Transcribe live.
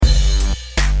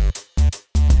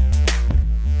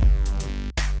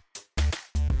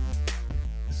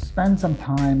spend some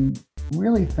time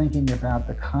really thinking about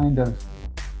the kind of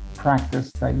practice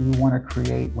that you want to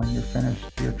create when you're finished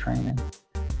your training.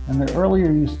 And the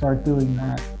earlier you start doing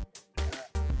that,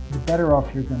 the better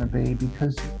off you're going to be,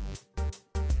 because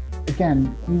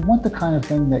again, you want the kind of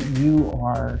thing that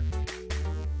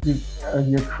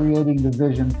you're creating the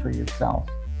vision for yourself.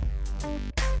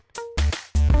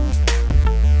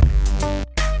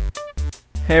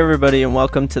 Hey everybody, and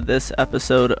welcome to this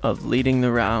episode of Leading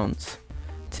the Rounds.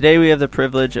 Today we have the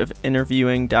privilege of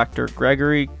interviewing Dr.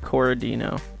 Gregory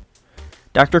Corradino.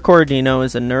 Dr. Corradino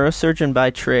is a neurosurgeon by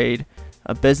trade,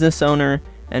 a business owner,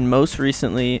 and most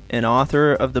recently an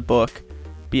author of the book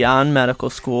Beyond Medical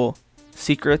School: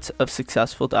 Secrets of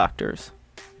Successful Doctors.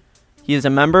 He is a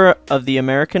member of the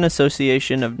American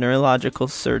Association of Neurological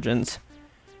Surgeons,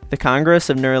 the Congress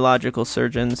of Neurological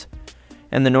Surgeons,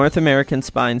 and the North American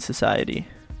Spine Society.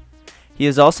 He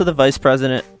is also the vice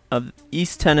president of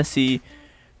East Tennessee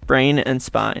Brain and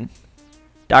Spine.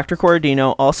 Dr.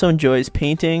 Corradino also enjoys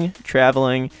painting,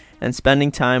 traveling, and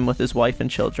spending time with his wife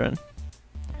and children.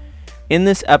 In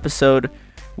this episode,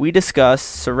 we discuss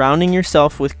surrounding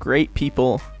yourself with great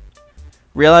people,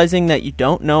 realizing that you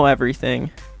don't know everything,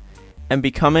 and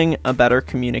becoming a better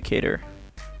communicator.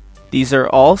 These are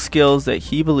all skills that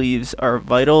he believes are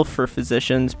vital for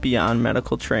physicians beyond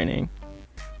medical training.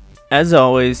 As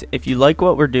always, if you like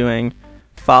what we're doing,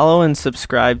 follow and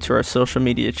subscribe to our social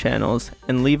media channels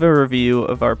and leave a review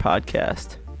of our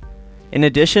podcast. In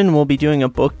addition, we'll be doing a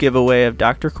book giveaway of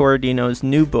Dr. Corradino's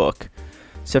new book,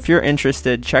 so if you're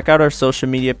interested, check out our social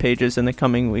media pages in the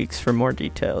coming weeks for more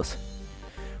details.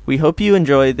 We hope you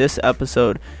enjoy this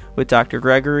episode with Dr.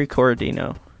 Gregory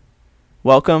Corradino.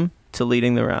 Welcome to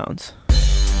Leading the Rounds.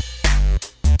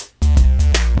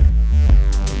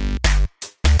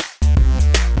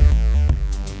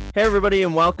 Hey everybody,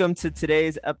 and welcome to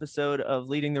today's episode of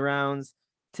Leading the Rounds.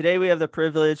 Today we have the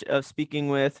privilege of speaking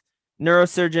with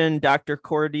neurosurgeon Dr.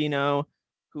 Corradino,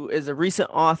 who is a recent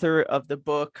author of the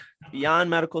book Beyond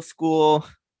Medical School,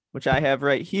 which I have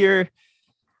right here,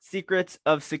 Secrets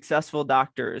of Successful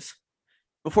Doctors.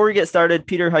 Before we get started,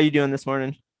 Peter, how you doing this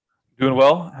morning? Doing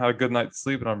well. Had a good night's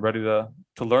sleep, and I'm ready to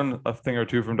learn a thing or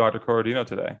two from Dr. Corradino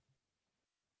today.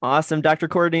 Awesome. Dr.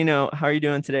 Corradino, how are you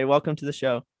doing today? Welcome to the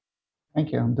show.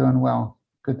 Thank you. I'm doing well.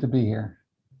 Good to be here.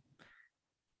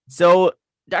 So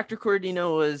Dr.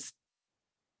 Corradino was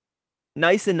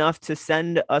nice enough to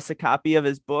send us a copy of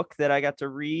his book that I got to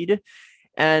read,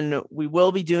 and we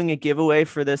will be doing a giveaway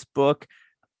for this book.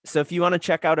 So if you want to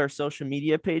check out our social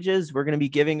media pages, we're going to be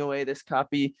giving away this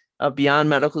copy of Beyond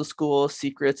Medical School: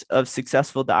 Secrets of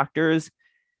Successful Doctors.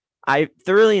 I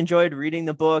thoroughly enjoyed reading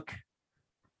the book.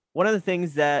 One of the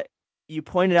things that you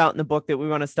pointed out in the book that we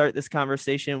want to start this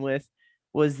conversation with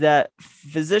was that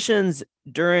physicians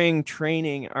during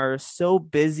training are so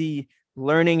busy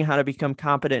learning how to become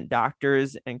competent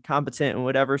doctors and competent in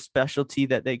whatever specialty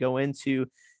that they go into,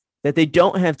 that they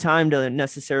don't have time to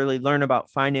necessarily learn about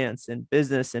finance and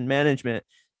business and management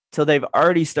till they've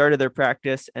already started their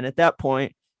practice. And at that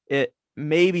point, it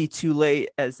may be too late,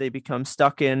 as they become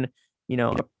stuck in,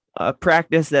 a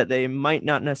practice that they might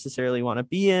not necessarily want to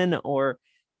be in, or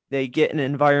they get an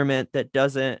environment that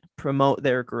doesn't promote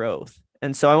their growth.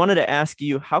 And so I wanted to ask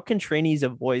you, how can trainees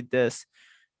avoid this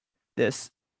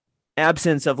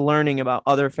absence of learning about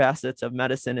other facets of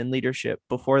medicine and leadership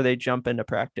before they jump into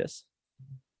practice?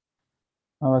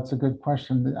 Oh, that's a good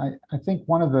question. I think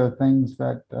one of the things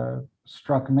that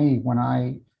struck me when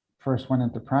I first went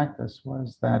into practice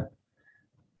was that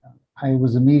I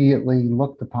was immediately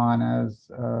looked upon as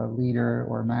a leader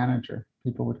or manager.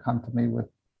 People would come to me with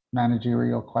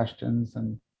managerial questions,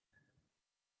 and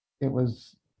it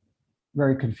was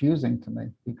very confusing to me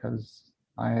because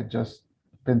I had just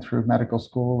been through medical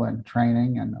school and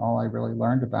training, and all I really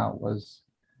learned about was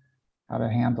how to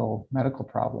handle medical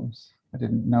problems. I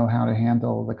didn't know how to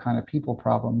handle the kind of people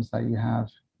problems that you have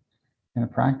in a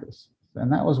practice.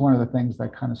 And that was one of the things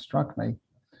that kind of struck me.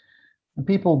 And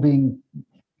people, being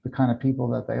the kind of people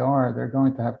that they are, they're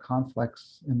going to have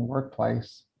conflicts in the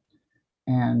workplace,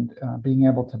 and being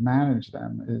able to manage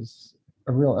them is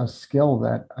a skill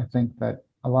that I think that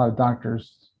a lot of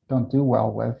doctors don't do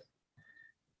well with.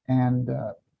 And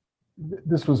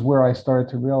this was where I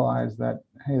started to realize that,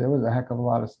 hey, there was a heck of a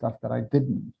lot of stuff that I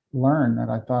didn't learn that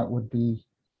I thought would be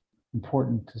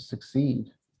important to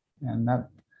succeed. And that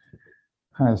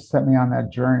kind of set me on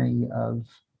that journey of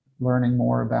learning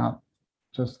more about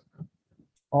just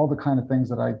all the kind of things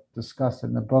that I discuss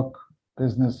in the book: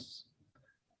 business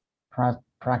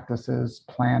practices,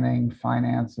 planning,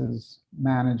 finances,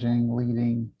 managing,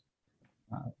 leading,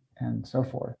 and so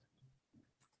forth.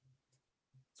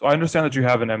 So I understand that you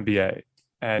have an MBA.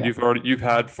 and Yeah. you've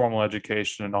had formal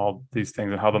education and all these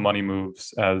things and how the money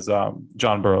moves, as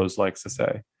John Burroughs likes to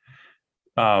say.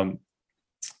 Um,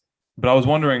 but I was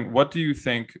wondering, what do you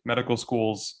think medical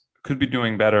schools could be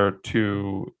doing better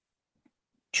to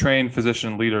train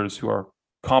physician leaders who are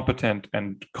competent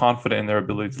and confident in their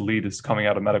ability to lead is coming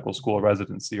out of medical school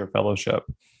residency or fellowship?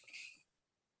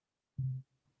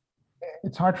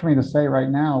 It's hard for me to say right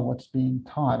now what's being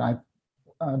taught.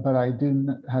 But I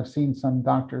have seen some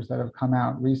doctors that have come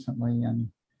out recently,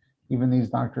 and even these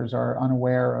doctors are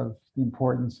unaware of the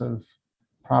importance of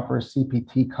proper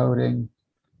CPT coding,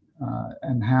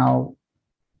 and how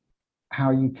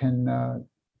you can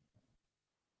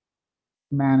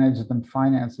manage the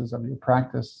finances of your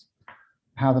practice,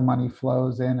 how the money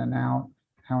flows in and out,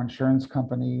 how insurance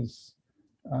companies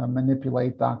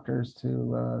manipulate doctors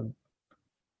to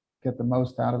get the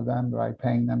most out of them by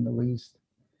paying them the least.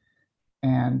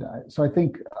 And so I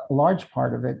think a large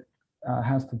part of it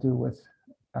has to do with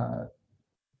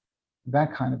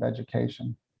that kind of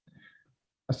education,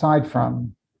 aside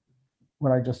from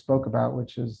what I just spoke about,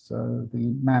 which is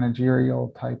the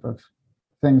managerial type of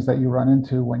things that you run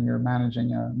into when you're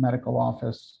managing a medical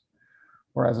office,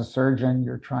 or as a surgeon,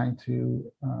 you're trying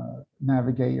to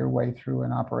navigate your way through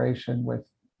an operation with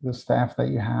the staff that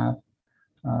you have.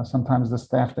 Sometimes the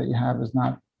staff that you have is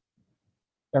not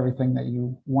everything that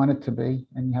you want it to be,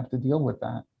 and you have to deal with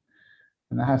that.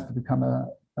 And that has to become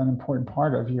an important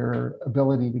part of your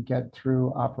ability to get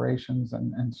through operations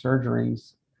and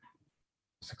surgeries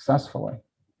successfully.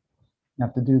 You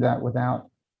have to do that without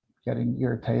getting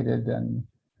irritated and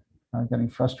getting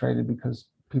frustrated because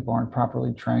people aren't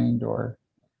properly trained, or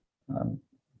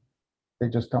they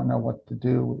just don't know what to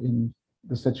do in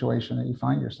the situation that you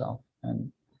find yourself.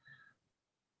 And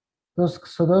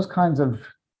those kinds of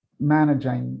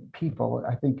managing people,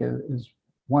 I think, is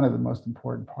one of the most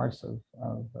important parts of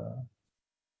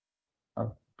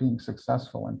being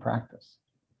successful in practice.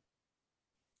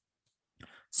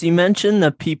 So you mentioned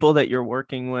the people that you're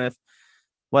working with,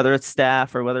 whether it's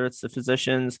staff or whether it's the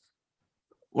physicians.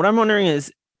 What I'm wondering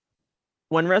is,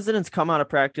 when residents come out of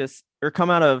practice or come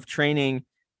out of training,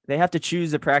 they have to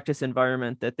choose a practice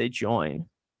environment that they join.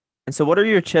 And so what are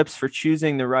your tips for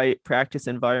choosing the right practice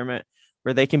environment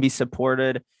where they can be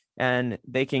supported and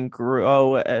they can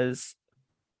grow as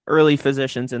early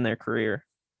physicians in their career?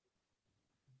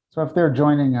 So if they're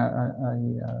joining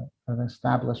an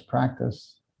established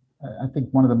practice, I think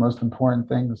one of the most important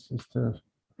things is to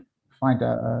find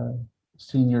a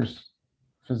senior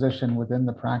physician within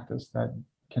the practice that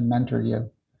can mentor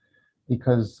you,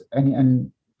 because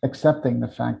and accepting the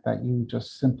fact that you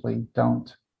just simply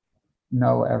don't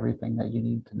know everything that you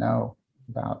need to know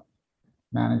about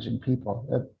managing people.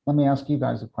 Let me ask you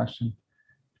guys a question.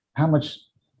 How much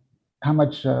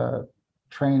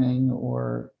training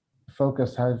or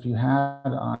focus have you had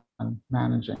on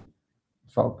managing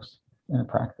folks in a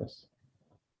practice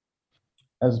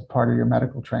as part of your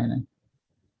medical training?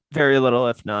 Very little,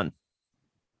 if none.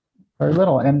 Very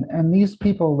little. And these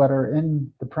people that are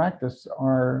in the practice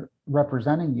are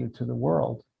representing you to the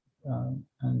world,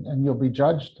 and you'll be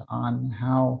judged on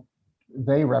how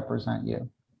they represent you.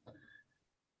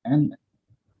 And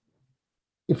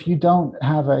if you don't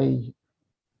have a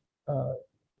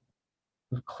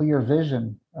clear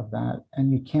vision of that,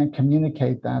 and you can't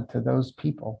communicate that to those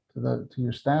people, to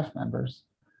your staff members,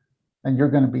 then you're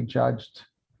going to be judged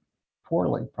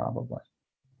poorly, probably.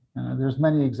 There's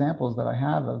many examples that I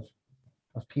have of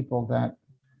people that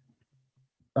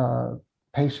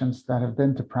patients that have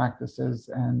been to practices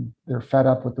and they're fed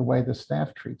up with the way the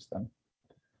staff treats them.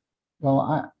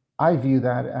 Well, I view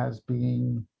that as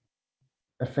being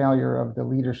a failure of the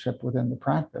leadership within the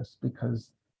practice,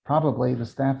 because probably the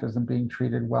staff isn't being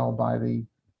treated well by the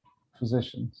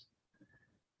physicians.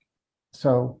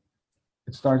 So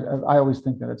I always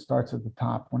think that it starts at the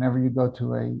top. Whenever you go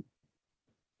to a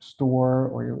store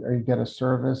or you get a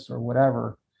service or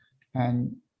whatever,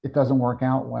 and it doesn't work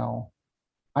out well,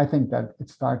 I think that it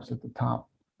starts at the top.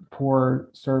 Poor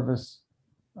service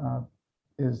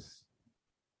is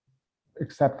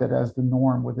accepted as the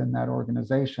norm within that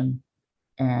organization,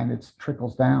 and it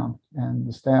trickles down. And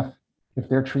the staff, if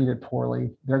they're treated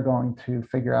poorly, they're going to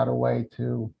figure out a way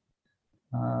to,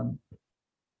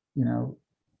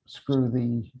 screw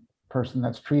the person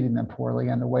that's treating them poorly.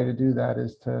 And the way to do that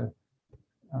is to,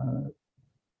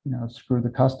 screw the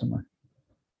customer.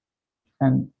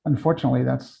 And unfortunately,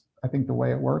 that's, I think, the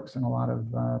way it works in a lot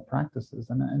of practices.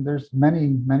 And there's many,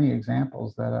 many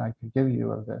examples that I could give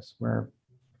you of this, where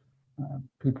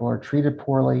people are treated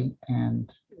poorly,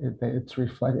 and it's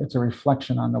a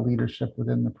reflection on the leadership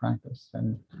within the practice.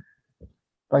 And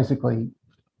basically,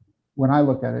 when I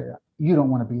look at it, you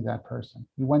don't want to be that person.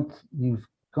 You've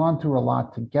gone through a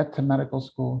lot to get to medical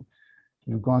school.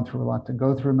 You've gone through a lot to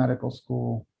go through medical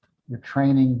school. Your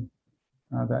training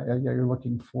that you're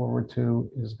looking forward to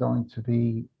is going to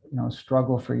be, a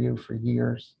struggle for you for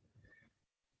years.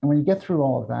 And when you get through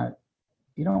all of that,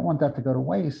 you don't want that to go to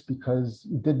waste because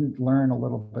you didn't learn a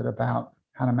little bit about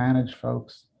how to manage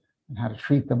folks and how to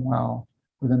treat them well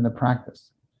within the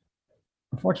practice.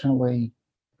 Unfortunately,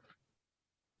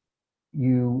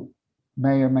 you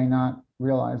may or may not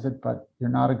realize it, but you're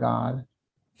not a god,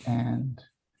 and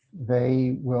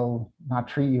they will not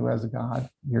treat you as a god.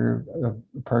 You're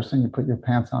a person, you put your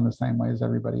pants on the same way as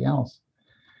everybody else.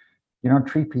 You don't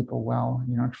treat people well,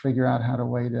 you don't figure out how to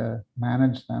way to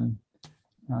manage them.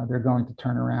 They're going to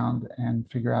turn around and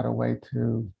figure out a way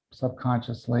to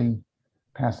subconsciously,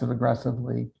 passive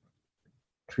aggressively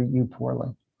treat you poorly.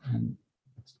 And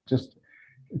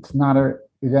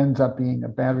it ends up being a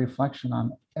bad reflection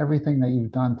on everything that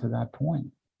you've done to that point.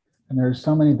 And there's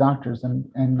so many doctors, and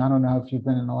I don't know if you've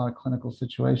been in a lot of clinical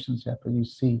situations yet, but you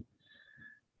see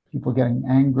people getting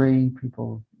angry,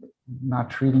 people not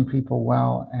treating people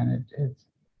well. And it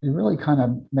really kind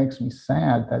of makes me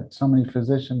sad that so many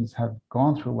physicians have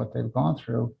gone through what they've gone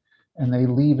through, and they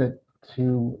leave it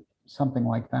to something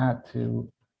like that to,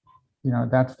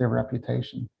 that's their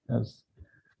reputation as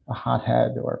a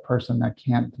hothead or a person that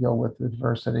can't deal with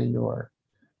adversity or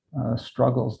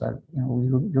struggles that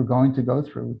you're going to go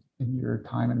through in your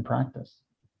time in practice.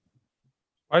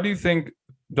 Why do you think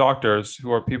doctors,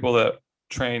 who are people that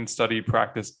train, study,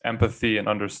 practice empathy and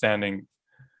understanding,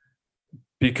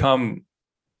 become,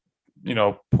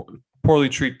 poorly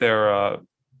treat their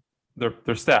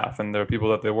staff and their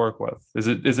people that they work with? Is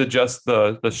it just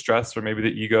the stress or maybe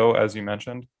the ego, as you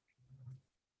mentioned?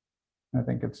 I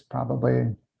think it's probably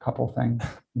a couple things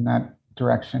in that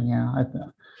direction. Yeah.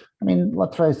 I mean,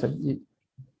 let's face it,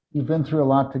 you've been through a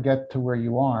lot to get to where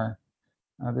you are.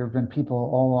 There have been people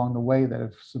all along the way that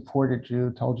have supported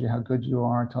you, told you how good you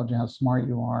are, told you how smart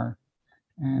you are.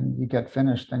 And you get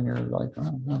finished and you're like,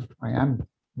 oh, no, I am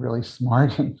really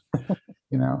smart. And,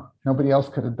 nobody else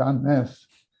could have done this.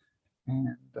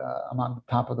 And I'm on the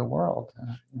top of the world.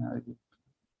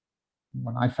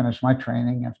 When I finished my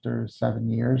training after 7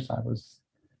 years, I was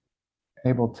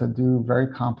able to do very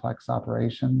complex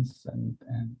operations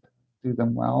and do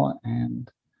them well.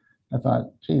 And I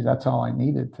thought, geez, that's all I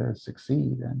needed to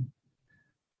succeed. And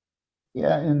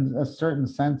yeah, in a certain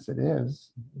sense it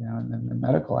is, and then the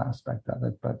medical aspect of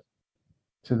it, but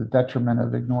to the detriment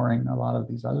of ignoring a lot of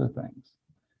these other things.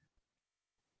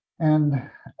 And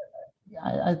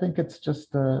I think it's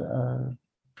just human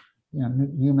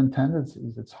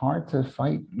tendencies. It's hard to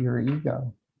fight your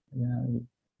ego,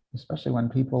 especially when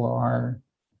people are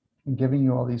giving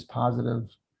you all these positive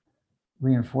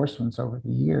reinforcements over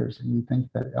the years, and you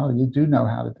think that, oh, you do know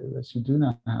how to do this, you do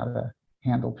know how to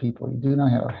handle people, you do know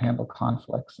how to handle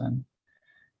conflicts. And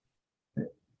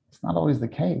it's not always the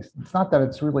case. It's not that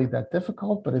it's really that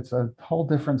difficult, but it's a whole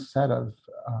different set of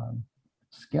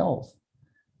skills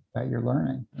that you're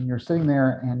learning. And you're sitting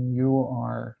there and you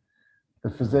are the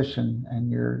physician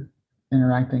and you're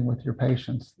interacting with your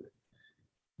patients.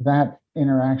 That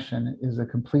interaction is a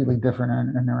completely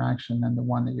different interaction than the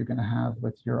one that you're going to have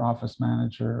with your office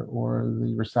manager or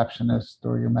the receptionist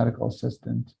or your medical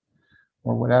assistant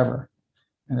or whatever.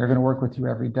 And they're going to work with you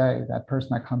every day. That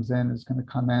person that comes in is going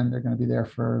to come in, they're going to be there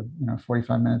for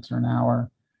 45 minutes or an hour.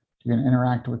 You're going to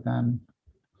interact with them.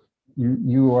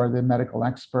 You are the medical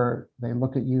expert. They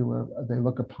look at you, they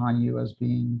look upon you as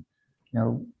being,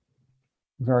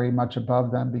 very much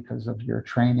above them because of your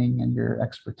training and your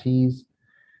expertise.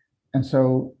 And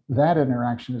so that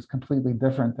interaction is completely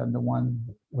different than the one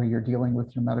where you're dealing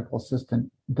with your medical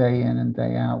assistant day in and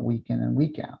day out, week in and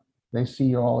week out. They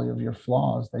see all of your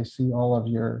flaws. They see all of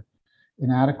your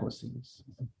inadequacies.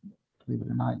 Believe it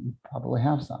or not, you probably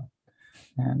have some.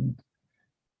 And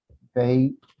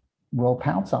they will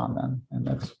pounce on them. And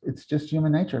it's just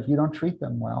human nature. If you don't treat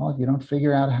them well, if you don't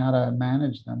figure out how to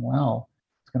manage them well,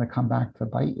 it's going to come back to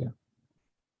bite you.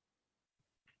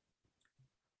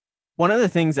 One of the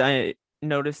things I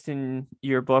noticed in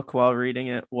your book while reading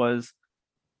it was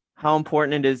how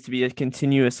important it is to be a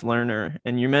continuous learner.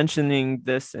 And you're mentioning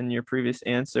this in your previous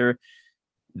answer,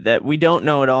 that we don't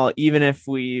know it all, even if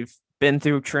we've been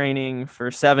through training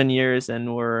for 7 years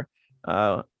and we're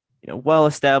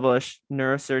well-established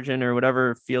neurosurgeon or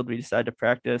whatever field we decide to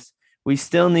practice. We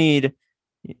still need,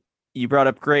 you brought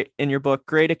up great in your book,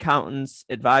 great accountants,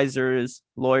 advisors,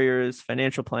 lawyers,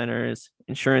 financial planners,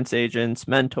 insurance agents,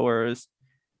 mentors.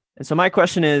 And so my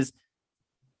question is,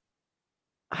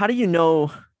 how do you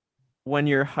know when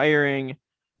you're hiring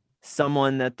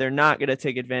someone that they're not going to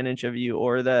take advantage of you,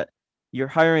 or that you're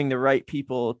hiring the right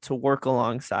people to work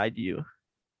alongside you?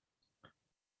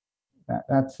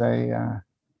 That's a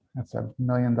 $1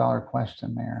 million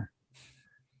question there.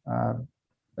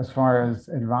 As far as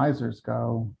advisors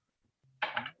go,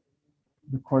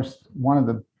 of course, one of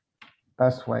the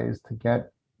best ways to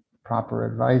get proper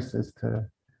advice is to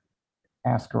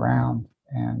ask around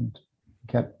and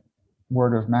get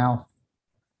word of mouth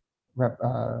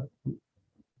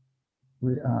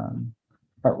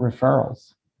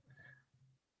referrals.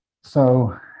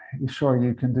 So sure,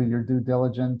 you can do your due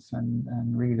diligence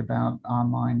and read about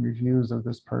online reviews of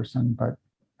this person, but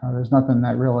there's nothing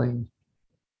that really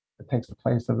takes the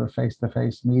place of a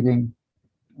face-to-face meeting.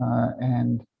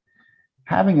 And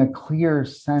having a clear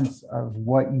sense of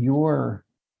what your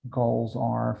goals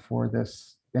are for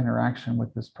this interaction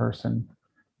with this person,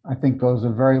 I think goes a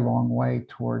very long way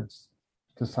towards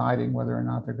deciding whether or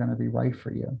not they're going to be right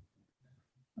for you.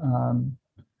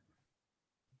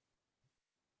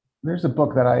 There's a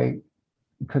book that I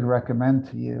could recommend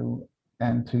to you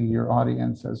and to your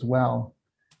audience as well,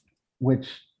 which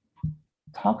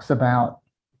talks about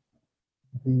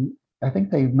I think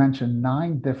they mentioned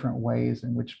 9 different ways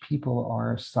in which people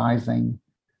are sizing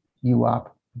you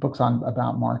up. The book's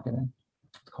about marketing.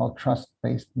 It's called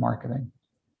Trust-Based Marketing.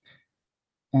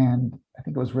 And I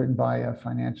think it was written by a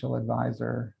financial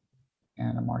advisor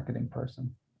and a marketing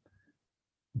person.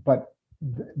 But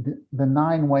the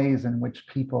 9 ways in which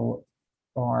people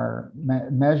are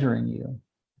measuring you: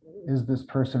 is this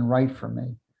person right for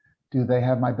me? Do they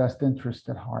have my best interest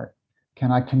at heart?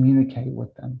 Can I communicate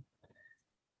with them?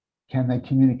 Can they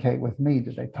communicate with me?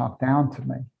 Do they talk down to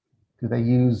me? Do they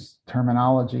use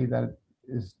terminology that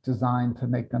is designed to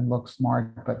make them look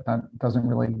smart, but that doesn't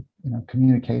really,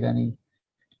 communicate any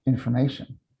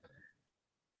information?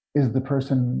 Is the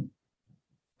person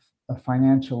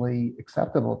financially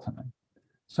acceptable to me?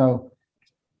 So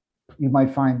you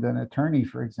might find an attorney,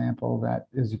 for example, that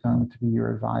is going to be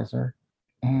your advisor,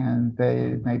 and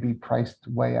they may be priced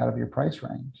way out of your price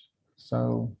range.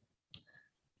 So,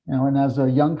 and as a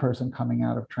young person coming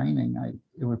out of training,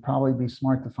 it would probably be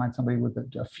smart to find somebody with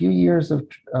a few years of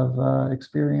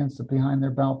experience behind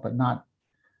their belt, but not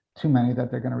too many that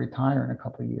they're going to retire in a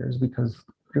couple of years, because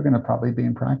you're going to probably be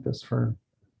in practice for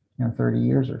 30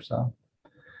 years or so.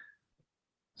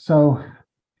 So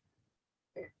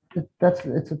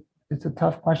it's a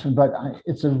tough question, but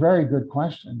it's a very good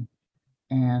question.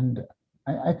 And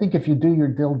I think if you do your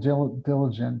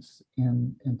diligence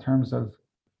in terms of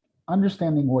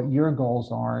understanding what your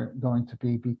goals are going to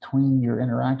be between your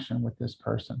interaction with this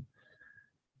person,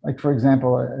 like for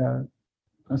example,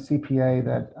 a CPA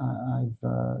that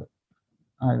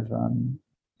I've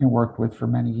worked with for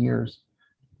many years,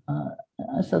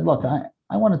 I said, look,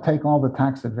 I want to take all the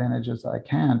tax advantages I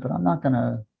can, but I'm not going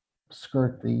to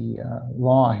skirt the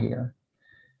law here.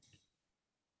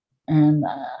 And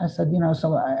I said,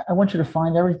 so I want you to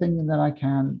find everything that I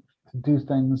can to do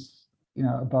things,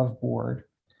 above board.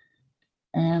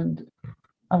 And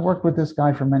I've worked with this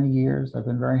guy for many years. I've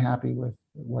been very happy with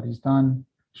what he's done.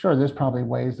 Sure, there's probably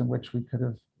ways in which we could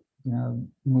have,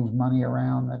 moved money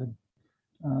around that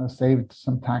had saved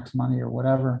some tax money or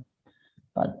whatever.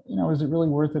 But, is it really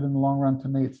worth it in the long run? To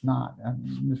me, it's not.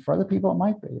 And for other people, it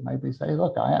might be. It might be say,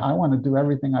 look, I want to do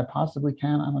everything I possibly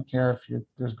can. I don't care if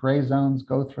there's gray zones,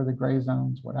 go through the gray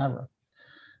zones, whatever.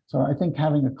 So I think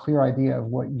having a clear idea of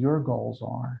what your goals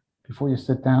are before you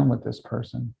sit down with this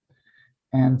person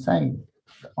and saying,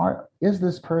 is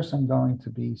this person going to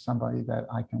be somebody that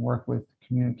I can work with,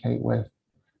 communicate with,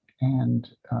 and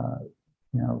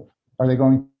are they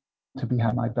going to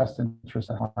have my best interest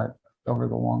at heart over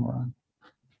the long run?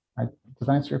 Does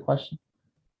that answer your question?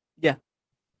 Yeah.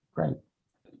 Great.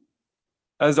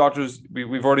 As doctors,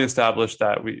 we've already established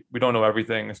that we don't know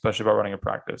everything, especially about running a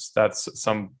practice. That's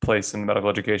some place in medical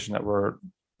education that we're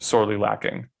sorely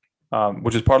lacking,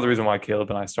 which is part of the reason why Caleb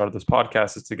and I started this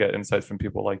podcast, is to get insights from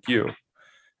people like you.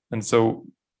 And so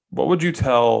what would you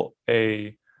tell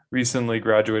a recently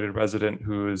graduated resident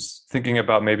who is thinking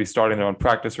about maybe starting their own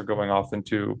practice or going off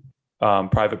into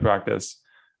private practice,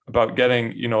 about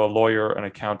getting, a lawyer, an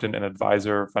accountant, an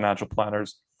advisor, financial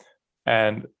planners,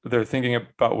 and they're thinking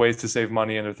about ways to save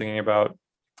money, and they're thinking about,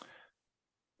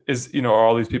 are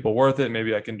all these people worth it?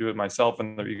 Maybe I can do it myself,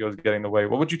 and the ego is getting in the way.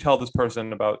 What would you tell this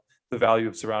person about the value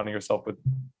of surrounding yourself with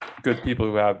good people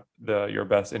who have your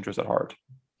best interest at heart?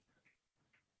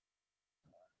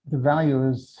 The value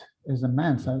is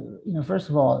immense. First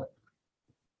of all,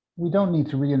 we don't need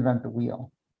to reinvent the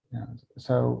wheel.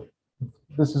 So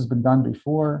this has been done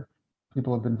before.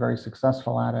 People have been very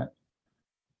successful at it.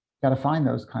 You got to find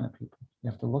those kind of people.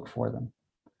 You have to look for them.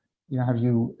 have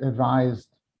you advised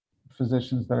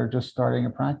physicians that are just starting a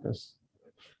practice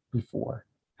before?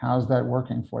 How's that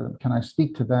working for them? Can I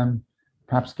speak to them,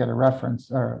 perhaps get a reference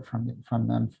from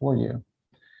them for you?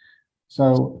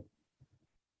 So,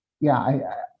 yeah,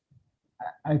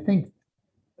 I think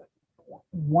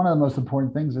one of the most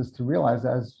important things is to realize,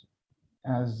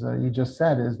 as you just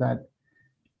said, is that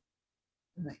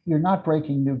you're not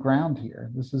breaking new ground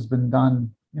here. This has been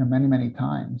done, many, many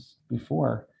times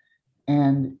before.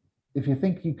 And if you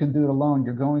think you can do it alone,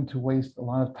 you're going to waste a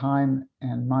lot of time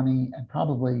and money and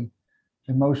probably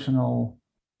emotional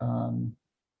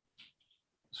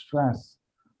stress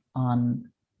on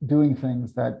doing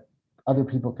things that other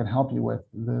people can help you with.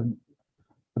 The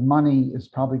money is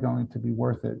probably going to be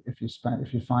worth it if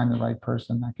you find the right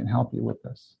person that can help you with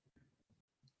this.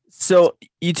 So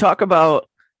you talk about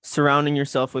surrounding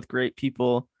yourself with great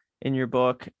people in your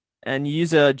book, and you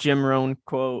use a Jim Rohn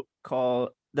quote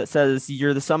that says,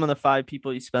 "You're the sum of the 5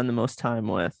 people you spend the most time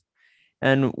with."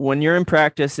 And when you're in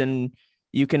practice and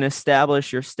you can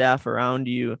establish your staff around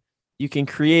you, you can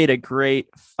create a great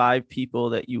 5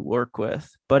 people that you work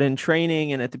with. But in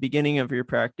training and at the beginning of your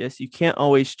practice, you can't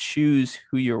always choose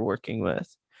who you're working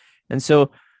with. And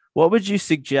so what would you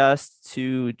suggest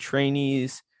to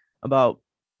trainees about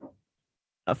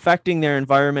affecting their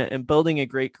environment and building a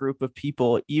great group of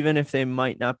people, even if they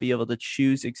might not be able to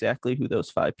choose exactly who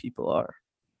those 5 people are?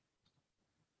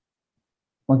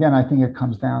 Well, again, I think it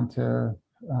comes down to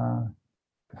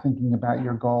thinking about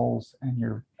your goals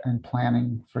and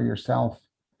planning for yourself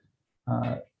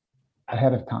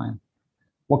ahead of time.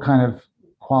 What kind of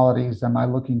qualities am I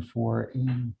looking for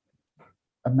in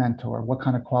a mentor? What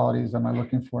kind of qualities am I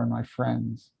looking for in my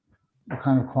friends? What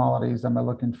kind of qualities am I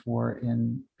looking for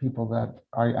in people that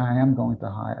I am going to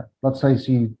hire? Let's say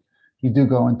you do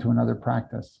go into another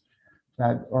practice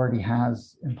that already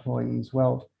has employees.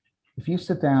 Well, if you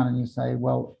sit down and you say,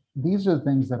 well, these are the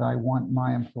things that I want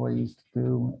my employees to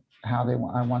do, I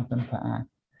want them to act.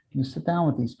 You sit down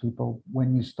with these people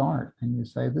when you start and you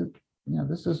say that,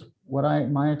 this is what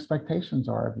my expectations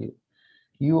are of you.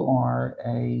 You are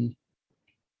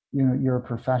you're a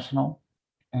professional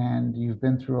and you've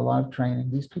been through a lot of training.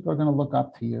 These people are going to look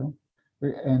up to you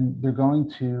and they're going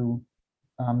to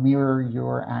mirror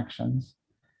your actions.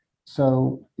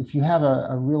 So if you have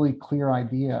a really clear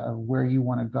idea of where you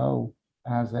want to go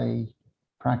as a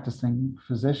practicing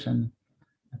physician,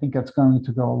 I think that's going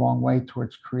to go a long way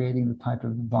towards creating the type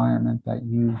of environment that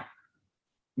you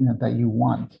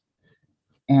want.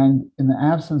 And in the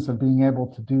absence of being able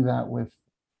to do that with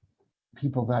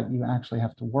people that you actually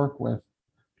have to work with,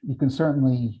 you can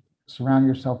certainly surround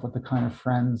yourself with the kind of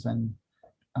friends and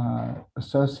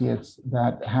associates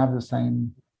that have the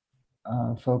same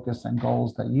focus and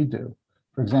goals that you do.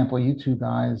 For example, you 2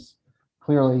 guys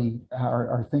clearly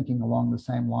are thinking along the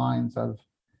same lines of,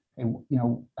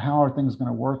 how are things going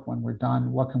to work when we're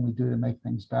done? What can we do to make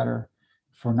things better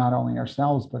for not only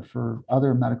ourselves, but for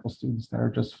other medical students that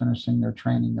are just finishing their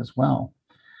training as well?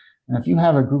 And if you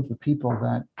have a group of people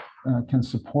that can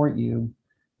support you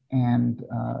and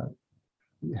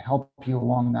help you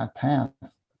along that path,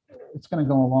 it's going to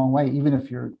go a long way, even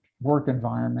if your work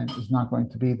environment is not going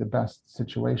to be the best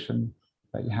situation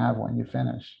that you have when you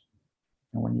finish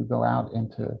and when you go out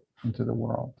into the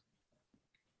world.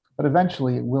 But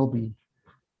eventually it will be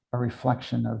a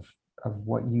reflection of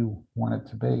what you want it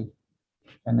to be.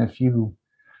 And if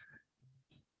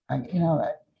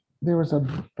there was a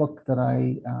book that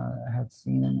I had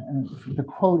seen, and the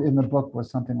quote in the book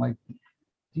was something like,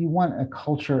 do you want a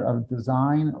culture of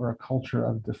design or a culture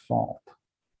of default?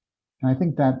 And I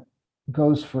think that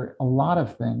goes for a lot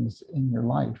of things in your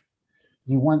life.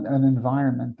 You want an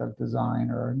environment of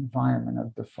design or an environment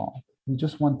of default. You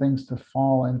just want things to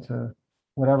fall into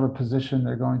whatever position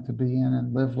they're going to be in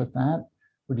and live with that?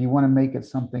 Or do you want to make it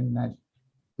something that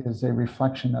is a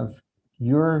reflection of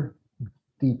your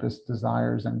deepest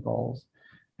desires and goals?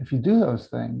 If you do those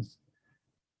things,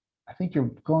 I think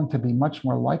you're going to be much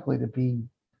more likely to be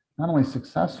not only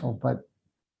successful, but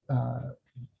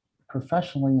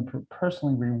professionally and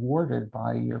personally rewarded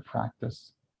by your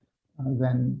practice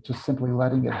than just simply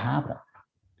letting it happen.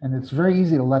 And it's very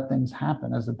easy to let things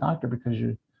happen as a doctor because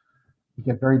you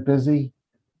get very busy,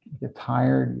 you get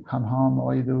tired, you come home,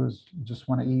 all you do is you just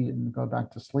want to eat and go back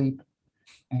to sleep.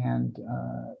 And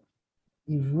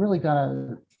you've really got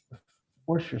to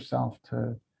force yourself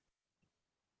to,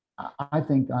 I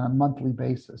think, on a monthly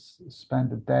basis,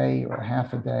 spend a day or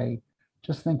half a day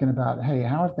just thinking about, hey,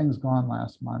 how are things gone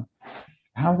last month?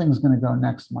 How are things going to go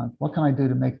next month? What can I do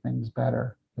to make things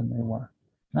better than they were?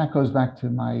 And that goes back to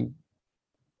my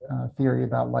theory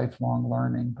about lifelong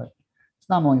learning, but it's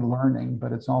not only learning,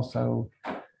 but it's also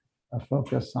a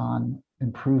focus on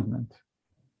improvement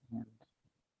and,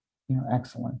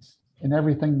 excellence in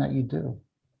everything that you do.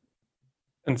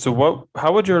 And so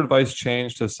how would your advice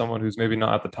change to someone who's maybe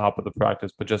not at the top of the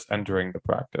practice, but just entering the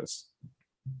practice?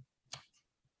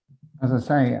 As I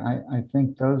say, I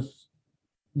think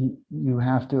you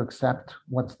have to accept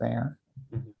what's there,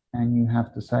 and you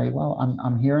have to say, well,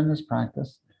 I'm here in this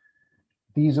practice.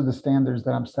 These are the standards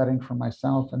that I'm setting for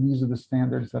myself, and these are the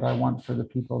standards that I want for the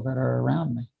people that are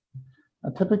around me.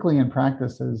 Typically in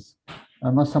practices,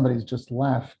 unless somebody's just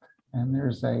left, and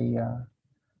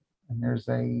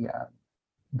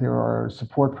there are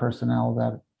support personnel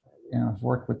that have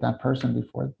worked with that person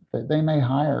before. They may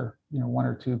hire one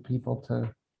or two people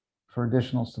for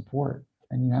additional support,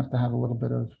 and you have to have a little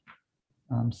bit of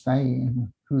say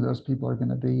in who those people are going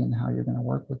to be and how you're going to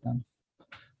work with them.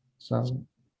 So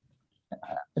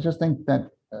I just think that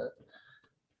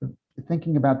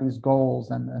thinking about these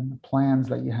goals and the plans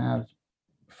that you have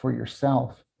for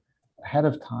yourself ahead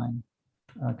of time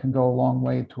can go a long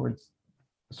way towards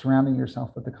surrounding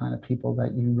yourself with the kind of people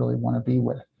that you really want to be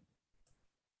with.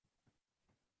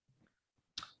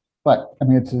 But I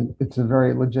mean, it's a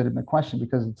very legitimate question,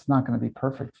 because it's not going to be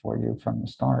perfect for you from the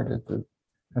start.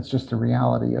 That's just the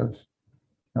reality of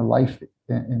life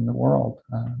in the world.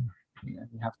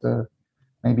 You have to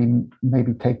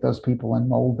maybe take those people and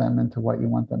mold them into what you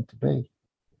want them to be.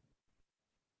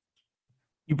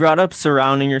 You brought up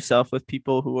surrounding yourself with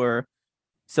people who are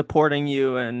supporting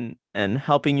you and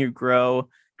helping you grow.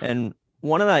 And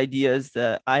one of the ideas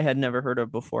that I had never heard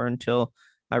of before until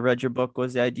I read your book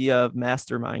was the idea of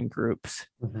mastermind groups.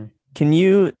 Mm-hmm. Can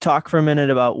you talk for a minute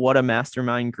about what a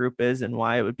mastermind group is and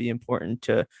why it would be important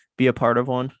to be a part of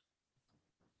one?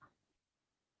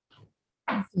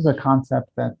 This is a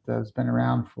concept that has been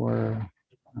around for,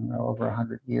 over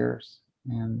 100 years.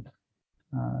 And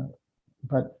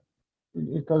but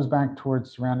it goes back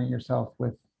towards surrounding yourself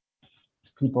with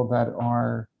people that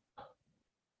are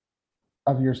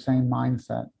of your same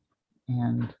mindset.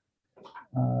 And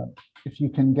if you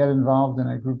can get involved in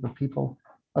a group of people,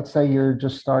 let's say you're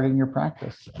just starting your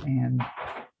practice, and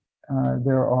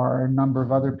there are a number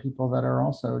of other people that are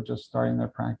also just starting their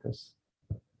practice.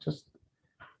 Just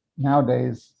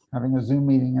nowadays, having a Zoom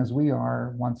meeting as we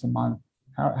are once a month,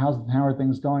 how are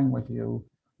things going with you?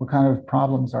 What kind of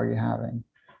problems are you having?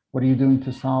 What are you doing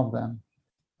to solve them?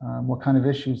 What kind of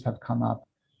issues have come up?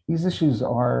 These issues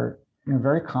are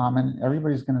very common.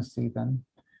 Everybody's going to see them.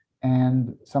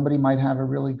 And somebody might have a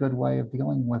really good way of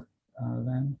dealing with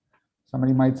them.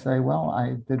 Somebody might say, well,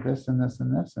 I did this and this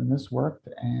and this, and this worked.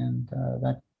 And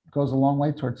that goes a long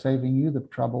way towards saving you the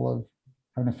trouble of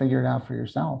having to figure it out for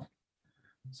yourself.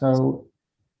 So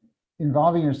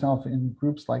involving yourself in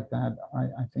groups like that,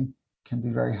 I think can be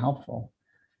very helpful.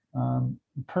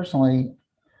 Personally,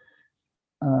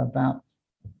 about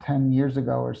 10 years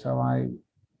ago or so, I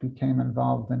became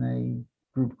involved in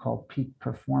a group called Peak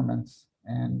Performance,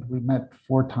 and we met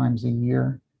 4 times a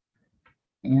year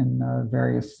in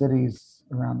various cities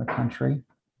around the country.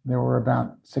 There were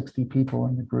about 60 people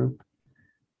in the group,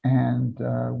 and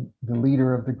the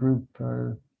leader of the group,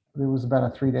 it was about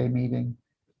a 3-day meeting.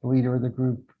 The leader of the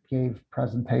group gave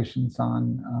presentations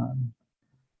on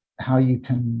how you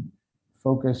can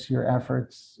focus your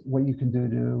efforts, what you can do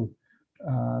to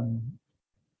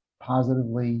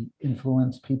positively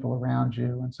influence people around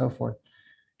you, and so forth.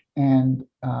 And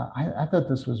I thought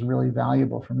this was really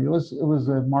valuable for me. It was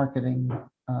a marketing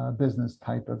business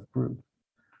type of group.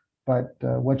 But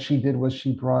what she did was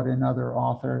she brought in other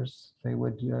authors. They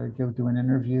would do an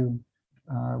interview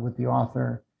with the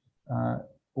author,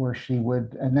 or she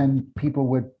would, and then people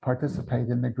would participate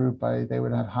in the group. They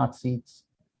would have hot seats,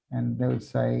 and they would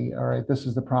say, all right, this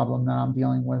is the problem that I'm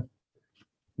dealing with.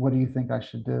 What do you think I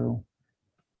should do?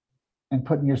 And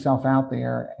putting yourself out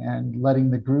there and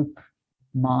letting the group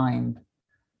mind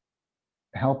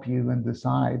help you and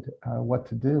decide what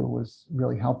to do was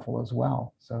really helpful as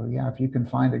well. So yeah, if you can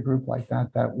find a group like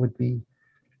that, that would be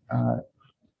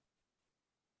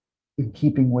in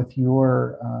keeping with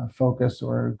your focus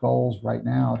or goals right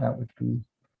now, that would be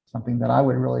something that I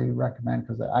would really recommend,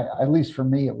 because at least for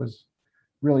me, it was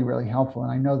really, really helpful.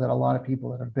 And I know that a lot of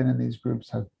people that have been in these groups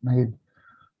have made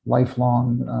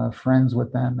lifelong friends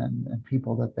with them and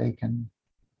people that they can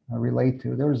relate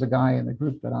to. There was a guy in the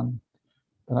group that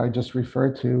I just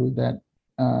referred to that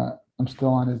I'm still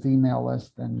on his email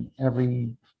list, and every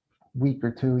week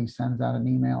or two he sends out an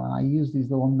email, and I use these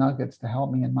little nuggets to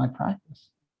help me in my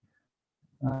practice,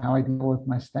 how I deal with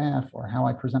my staff or how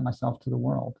I present myself to the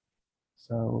world.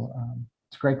 So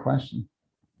it's a great question.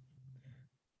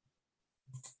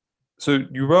 So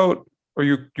you wrote, or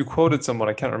you quoted someone,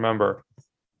 I can't remember,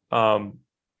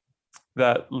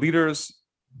 that leaders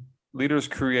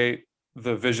create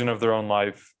the vision of their own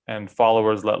life and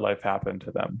followers let life happen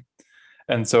to them.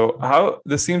 And so how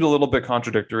this seems a little bit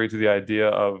contradictory to the idea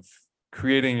of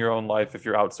creating your own life if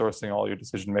you're outsourcing all your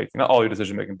decision making, not all your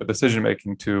decision making, but decision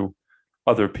making to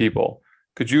other people.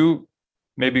 Could you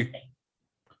maybe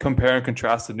compare and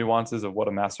contrast the nuances of what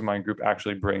a mastermind group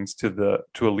actually brings to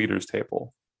a leader's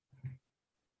table?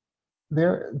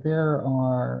 There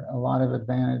are a lot of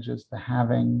advantages to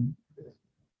having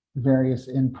various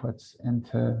inputs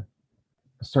into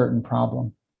a certain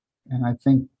problem. And I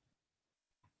think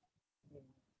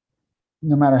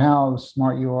no matter how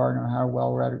smart you are, no matter how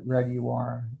well read you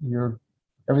are,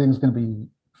 everything's going to be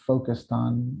focused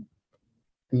on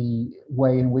the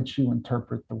way in which you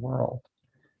interpret the world,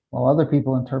 while other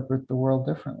people interpret the world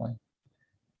differently.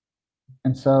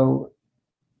 And so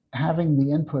having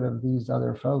the input of these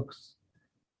other folks,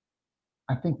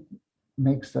 I think,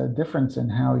 makes a difference in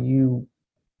how you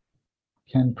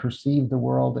can perceive the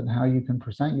world and how you can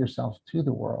present yourself to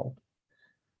the world.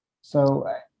 So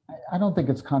I don't think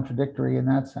it's contradictory in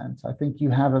that sense. I think you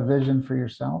have a vision for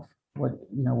yourself, what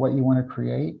you want to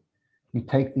create. You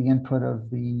take the input of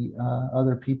the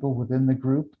other people within the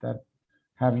group that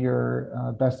have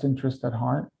your best interest at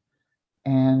heart,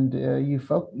 and you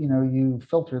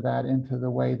filter that into the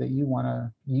way that you want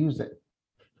to use it.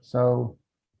 So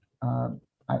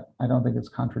I don't think it's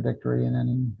contradictory in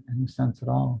any sense at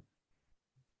all.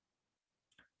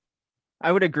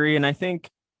 I would agree. And I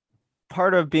think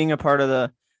part of being a part of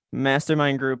the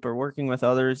mastermind group or working with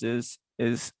others is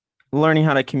learning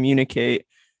how to communicate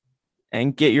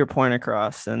and get your point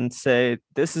across and say,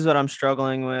 this is what I'm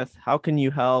struggling with. How can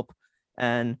you help?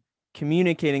 And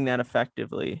communicating that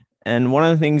effectively. And one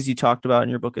of the things you talked about in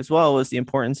your book as well was the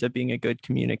importance of being a good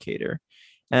communicator.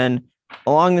 And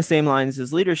along the same lines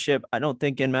as leadership, I don't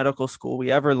think in medical school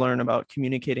we ever learn about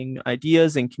communicating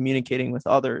ideas and communicating with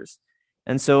others.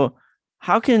 And so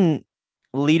how can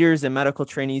leaders and medical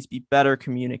trainees be better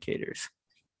communicators?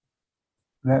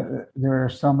 There are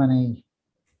so many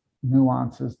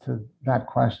nuances to that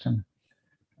question.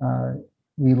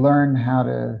 We learn how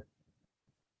to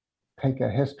take a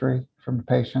history from the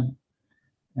patient,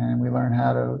 and we learn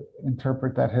how to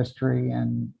interpret that history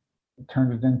and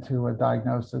turn it into a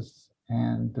diagnosis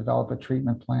and develop a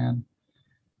treatment plan.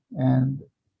 And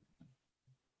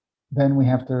then we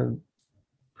have to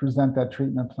present that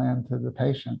treatment plan to the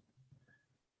patient.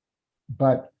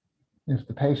 But if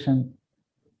the patient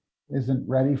isn't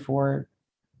ready for it,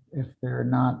 if they're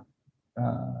not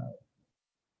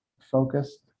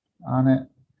focused on it,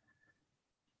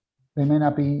 they may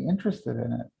not be interested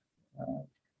in it.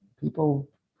 People,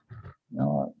 a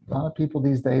lot of people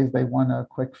these days, they want a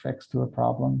quick fix to a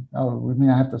problem. Oh, you mean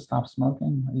I have to stop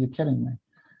smoking? Are you kidding me?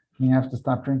 You mean I have to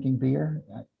stop drinking beer?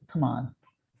 Come on,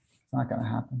 it's not going to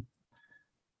happen.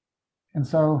 And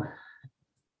so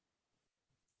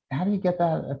how do you get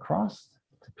that across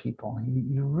to people?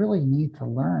 You really need to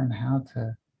learn how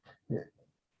to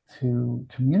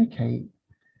communicate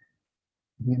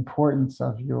the importance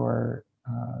of your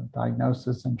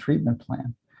diagnosis and treatment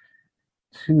plan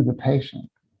to the patient.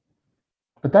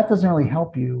 But that doesn't really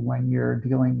help you when you're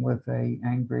dealing with an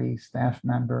angry staff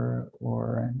member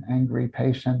or an angry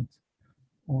patient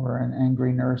or an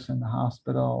angry nurse in the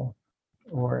hospital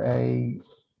or a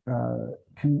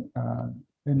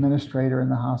administrator in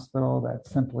the hospital that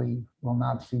simply will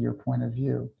not see your point of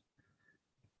view.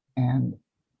 And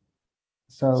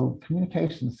so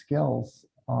communication skills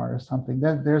are something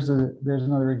that there's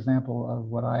another example of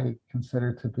what I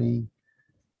consider to be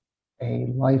a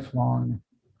lifelong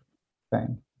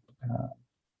thing,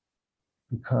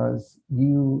 because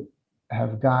you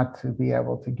have got to be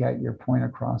able to get your point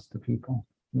across to people.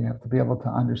 You have to be able to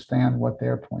understand what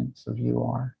their points of view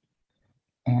are.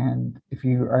 And if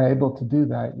you are able to do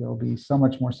that, you'll be so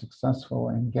much more successful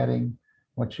in getting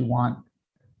what you want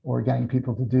or getting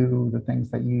people to do the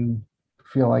things that you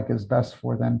feel like is best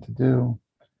for them to do.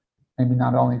 Maybe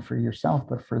not only for yourself,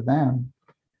 but for them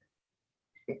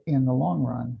in the long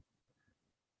run.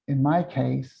 In my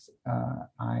case,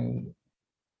 I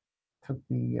took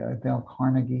the Dale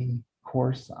Carnegie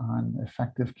course on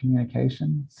effective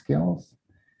communication skills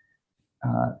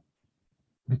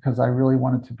because I really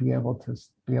wanted to be able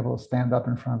to stand up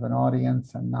in front of an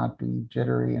audience and not be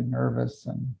jittery and nervous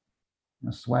and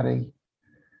sweaty.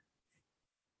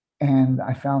 And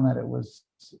I found that it was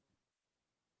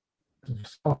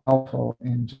so helpful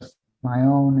in just my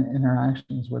own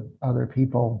interactions with other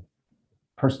people,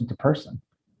 person to person,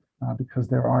 because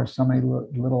there are so many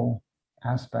little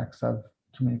aspects of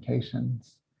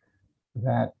communications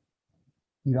that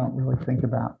you don't really think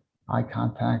about: eye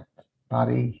contact,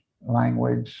 body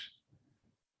language,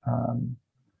 um,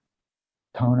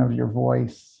 tone of your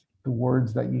voice, the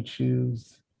words that you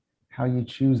choose, how you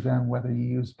choose them, whether you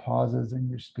use pauses in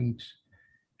your speech,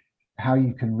 how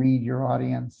you can read your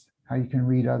audience, how you can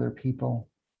read other people,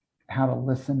 how to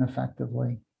listen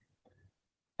effectively.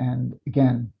 And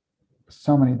again,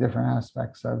 so many different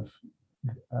aspects of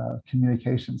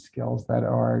communication skills that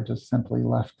are just simply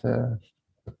left to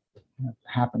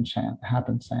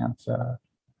happenstance,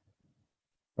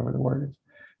 whatever the word is,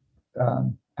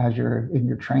 as you're in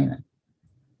your training.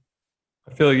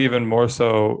 I feel like even more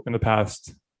so in the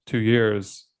past 2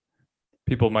 years,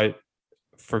 people might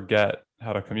forget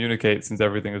how to communicate since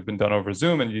everything has been done over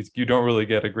Zoom, and you don't really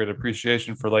get a great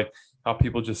appreciation for like how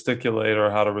people gesticulate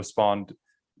or how to respond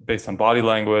based on body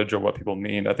language or what people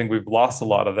mean. I think we've lost a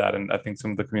lot of that, and I think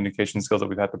some of the communication skills that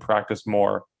we've had to practice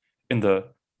more in the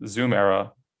Zoom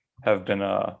era have been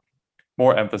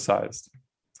more emphasized.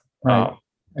 Right.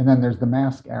 And then there's the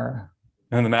mask era.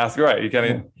 And the mask, right? You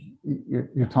can't.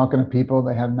 You're talking to people,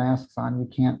 they have masks on. You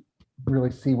can't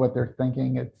really see what they're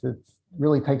thinking. It's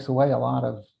really takes away a lot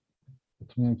of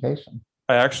communication.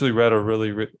 I actually read a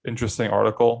really interesting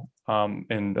article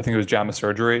in, I think it was JAMA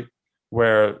Surgery,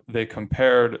 where they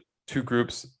compared two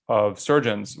groups of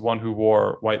surgeons, one who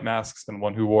wore white masks and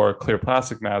one who wore clear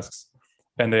plastic masks.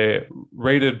 And they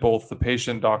rated both the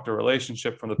patient-doctor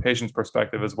relationship from the patient's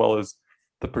perspective, as well as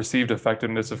the perceived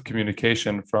effectiveness of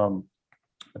communication from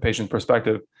the patient's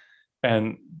perspective.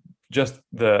 And just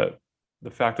the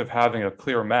fact of having a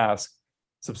clear mask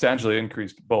substantially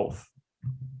increased both,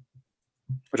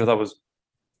 which I thought was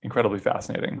incredibly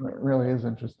fascinating. It really is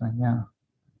interesting, yeah.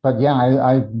 But yeah,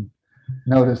 I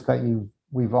noticed that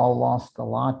we've all lost a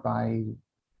lot by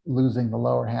losing the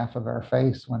lower half of our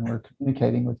face when we're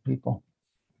communicating with people.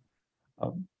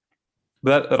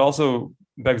 That also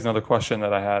begs another question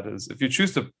that I had is, if you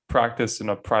choose to practice in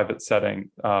a private setting,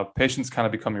 patients kind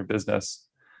of become your business.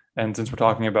 And since we're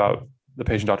talking about the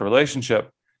patient-doctor relationship,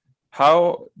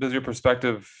 how do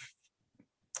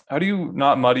you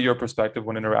not muddy your perspective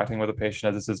when interacting with a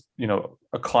patient, as this is,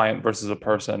 a client versus a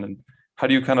person? And how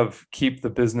do you kind of keep the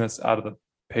business out of the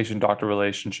patient-doctor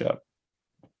relationship?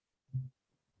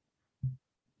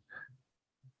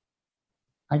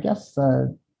 I guess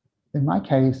in my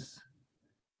case,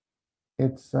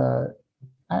 it's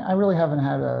I really haven't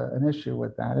had an issue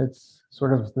with that. It's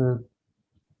sort of the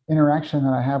interaction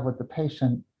that I have with the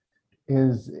patient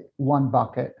is one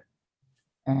bucket,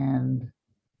 and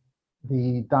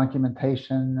the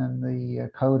documentation and the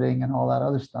coding and all that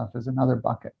other stuff is another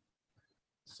bucket.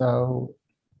 So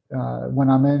when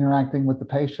I'm interacting with the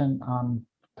patient, I'm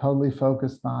totally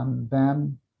focused on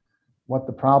them, what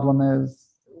the problem is,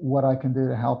 what I can do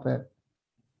to help it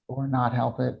or not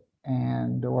help it,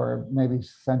 or maybe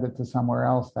send it to somewhere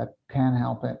else that can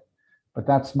help it. But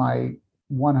that's my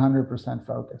 100%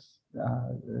 focus.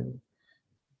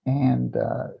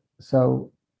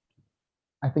 So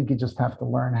I think you just have to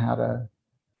learn how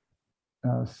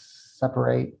to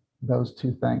separate those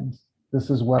two things. This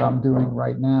is what I'm doing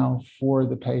right now for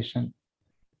the patient.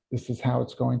 This is how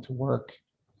it's going to work.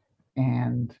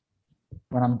 And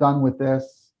when I'm done with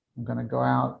this, I'm going to go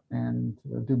out and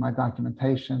do my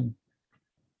documentation,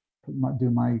 do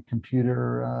my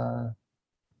computer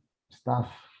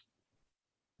stuff,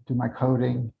 do my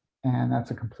coding, and that's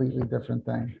a completely different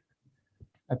thing.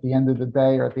 At the end of the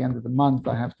day or at the end of the month,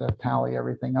 I have to tally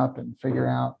everything up and figure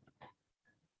out,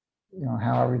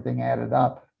 how everything added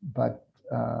up. But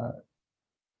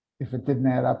if it didn't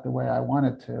add up the way I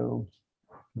wanted to,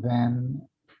 then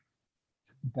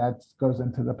that goes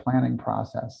into the planning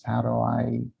process. How do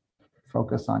I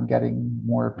focus on getting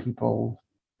more people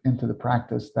into the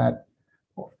practice that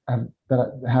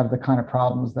have the kind of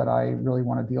problems that I really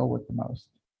want to deal with the most,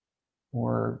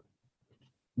 or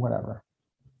whatever.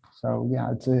 So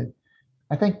yeah,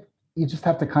 I think you just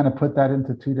have to kind of put that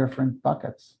into two different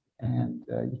buckets, and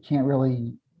you can't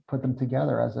really put them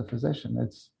together as a physician.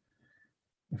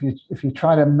 If you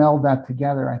try to meld that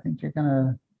together, I think you're going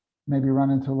to maybe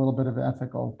run into a little bit of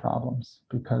ethical problems,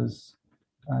 because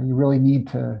you really need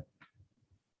to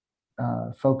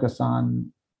focus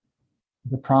on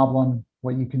the problem,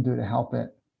 what you can do to help it,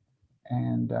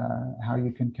 and how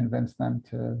you can convince them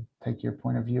to take your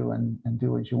point of view and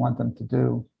do what you want them to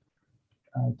do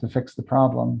to fix the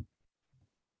problem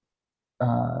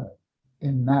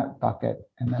in that bucket.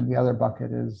 And then the other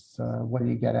bucket is what do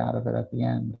you get out of it at the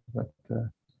end with the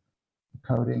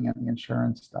coding and the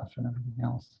insurance stuff and everything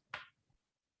else.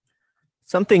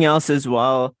 Something else as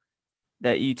well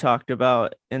that you talked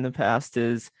about in the past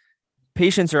is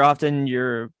patients are often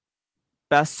your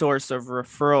best source of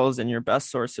referrals and your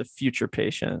best source of future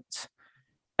patients.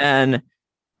 And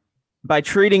by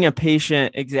treating a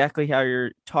patient exactly how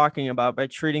you're talking about, by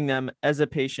treating them as a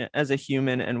patient, as a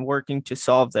human, and working to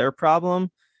solve their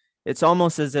problem, it's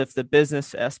almost as if the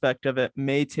business aspect of it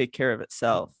may take care of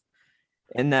itself.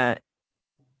 And that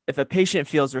if a patient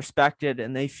feels respected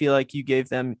and they feel like you gave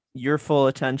them your full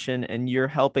attention and you're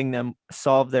helping them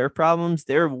solve their problems,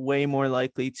 they're way more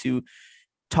likely to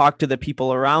talk to the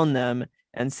people around them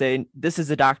and say, this is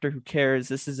a doctor who cares.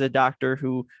 This is a doctor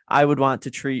who I would want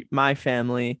to treat my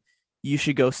family. You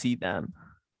should go see them.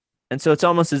 And so it's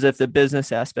almost as if the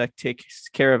business aspect takes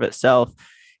care of itself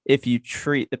if you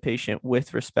treat the patient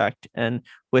with respect and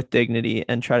with dignity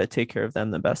and try to take care of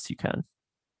them the best you can.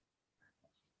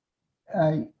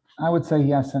 I would say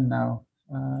yes and no.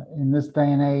 In this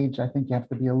day and age, I think you have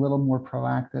to be a little more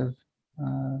proactive.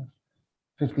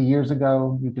 50 years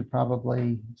ago, you could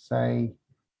probably say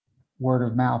word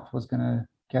of mouth was going to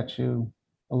get you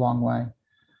a long way.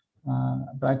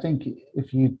 But I think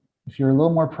if you're a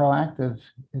little more proactive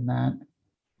in that,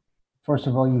 first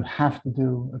of all, you have to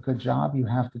do a good job. You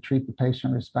have to treat the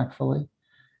patient respectfully.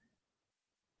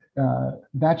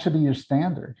 That should be your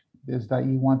standard, is that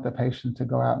you want the patient to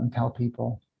go out and tell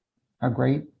people how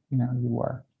great you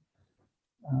were.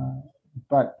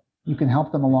 But you can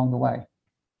help them along the way.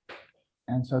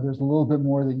 And so there's a little bit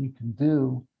more that you can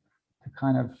do to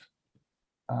kind of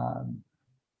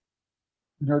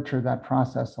nurture that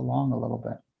process along a little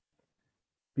bit.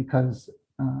 Because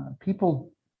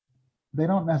people, they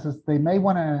may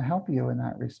want to help you in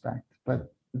that respect,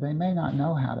 but they may not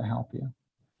know how to help you.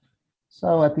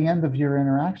 So at the end of your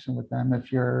interaction with them,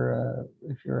 if you're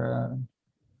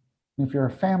a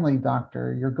family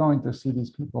doctor, you're going to see these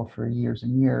people for years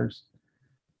and years.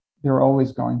 They're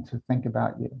always going to think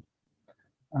about you.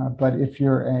 But if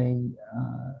you're a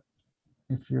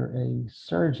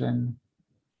surgeon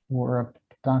or a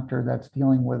doctor that's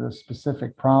dealing with a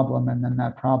specific problem, and then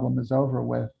that problem is over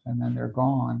with, and then they're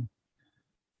gone,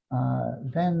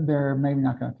 then they're maybe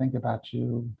not going to think about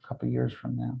you a couple of years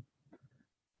from now.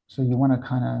 So you want to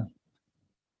kind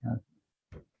of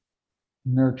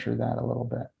nurture that a little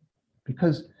bit,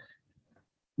 because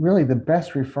really the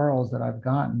best referrals that I've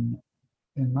gotten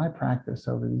in my practice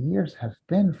over the years have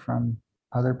been from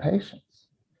other patients.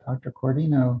 Dr.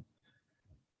 Cordino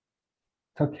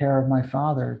took care of my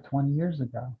father 20 years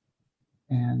ago,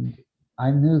 and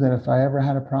I knew that if I ever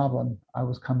had a problem, I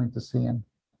was coming to see him.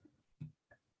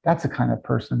 That's the kind of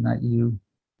person that you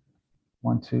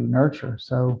want to nurture.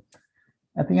 So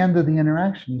at the end of the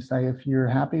interaction, you say, if you're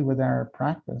happy with our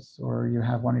practice, or you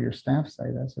have one of your staff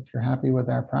say this, if you're happy with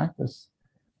our practice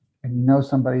and you know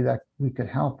somebody that we could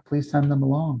help, please send them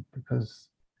along, because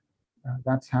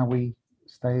that's how we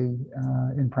stay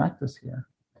in practice here.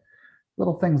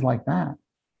 Little things like that.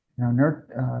 Now,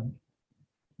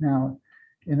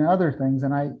 in other things,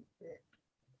 and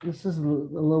this is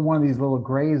one of these little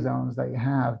gray zones that you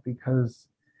have, because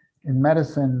in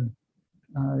medicine,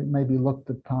 it may be looked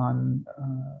upon,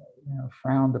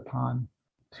 frowned upon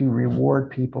to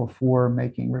reward people for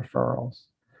making referrals.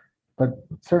 But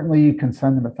certainly you can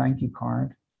send them a thank you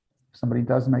card if somebody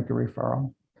does make a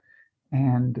referral.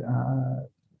 And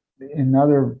in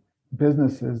other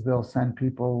businesses, they'll send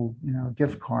people, a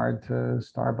gift card to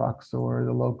Starbucks or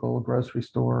the local grocery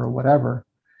store or whatever.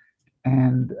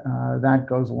 And that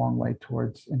goes a long way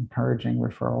towards encouraging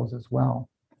referrals as well.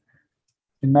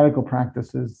 In medical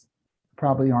practices,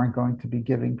 probably aren't going to be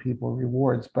giving people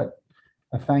rewards, but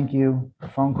a thank you, a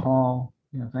phone call,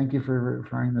 thank you for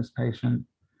referring this patient.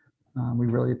 We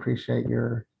really appreciate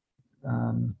your,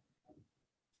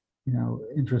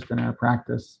 interest in our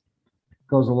practice.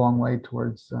 Goes a long way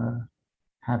towards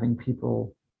having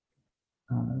people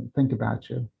think about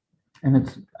you. And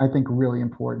it's, I think, really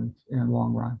important in the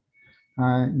long run.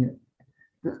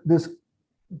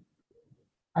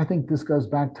 I think this goes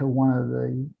back to one of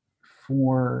the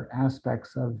 4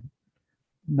 aspects of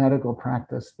medical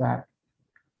practice that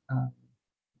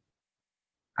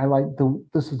I like.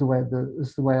 This is the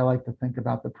way I like to think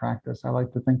about the practice. I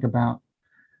like to think about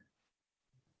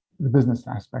the business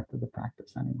aspect of the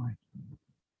practice anyway.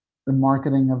 The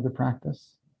marketing of the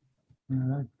practice,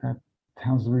 that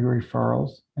tells me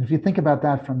referrals. And if you think about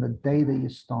that from the day that you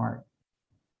start,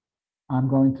 I'm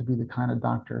going to be the kind of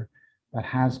doctor that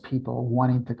has people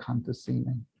wanting to come to see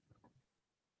me.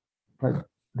 But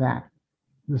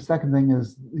the second thing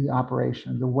is the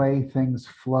operation, the way things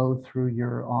flow through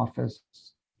your office.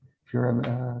 If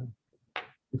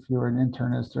you're an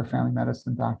internist or family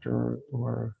medicine doctor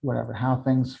or whatever, how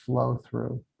things flow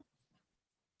through,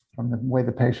 from the way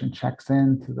the patient checks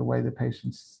in, to the way the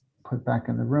patient's put back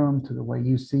in the room, to the way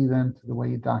you see them, to the way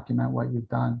you document what you've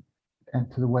done,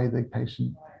 and to the way the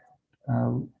patient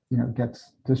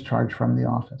gets discharged from the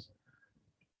office.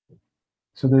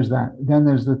 So there's that. Then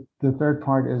there's the third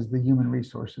part is the human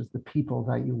resources, the people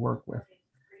that you work with.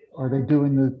 Are they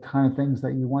doing the kind of things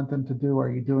that you want them to do? Are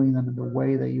you doing them in the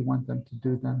way that you want them to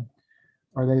do them?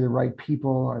 Are they the right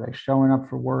people? Are they showing up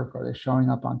for work? Are they showing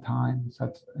up on time?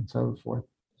 And so forth.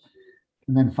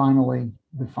 And then finally,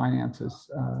 the finances.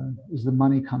 Is the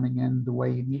money coming in the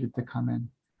way you need it to come in?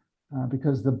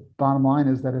 Because the bottom line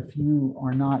is that if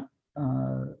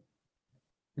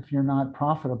you're not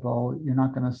profitable, you're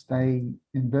not going to stay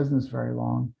in business very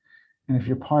long. And if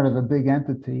you're part of a big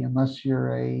entity, unless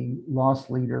you're a loss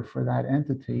leader for that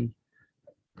entity,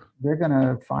 they're going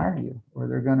to fire you, or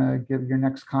they're going to give your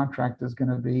next contract is going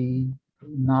to be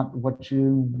not what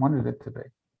you wanted it to be.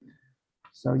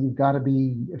 So you've got to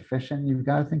be efficient. You've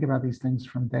got to think about these things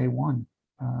from day one.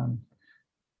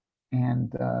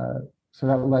 So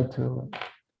that led to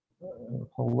a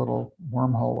whole little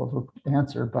wormhole of an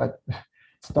answer, but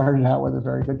started out with a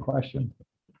very good question.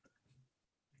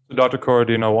 So Dr.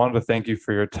 Corradino, I wanted to thank you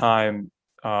for your time.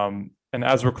 And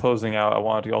as we're closing out, I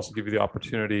wanted to also give you the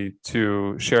opportunity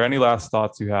to share any last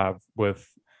thoughts you have with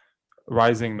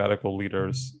rising medical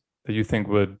leaders that you think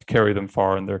would carry them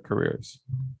far in their careers.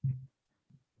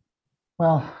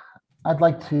 Well, I'd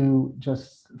like to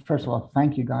just, first of all,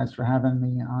 thank you guys for having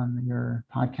me on your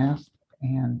podcast.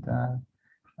 And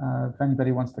if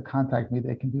anybody wants to contact me,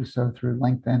 they can do so through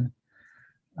LinkedIn.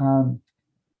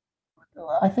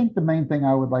 I think the main thing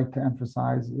I would like to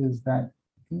emphasize is that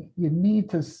you need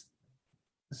to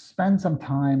spend some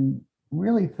time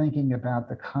really thinking about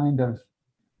the kind of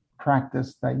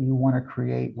practice that you want to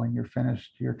create when you're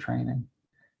finished your training.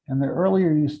 And the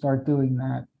earlier you start doing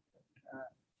that,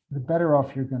 the better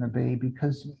off you're going to be,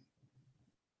 because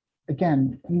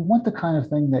again, you want the kind of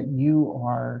thing that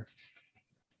you're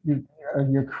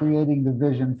creating the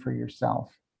vision for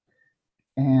yourself.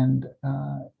 And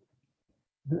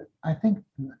I think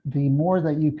the more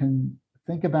that you can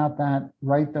think about that,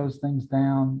 write those things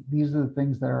down. These are the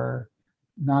things that are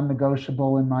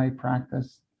non-negotiable in my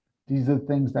practice. These are the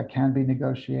things that can be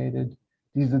negotiated.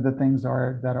 These are the things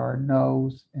that are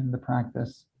no's in the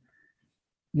practice.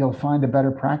 You'll find a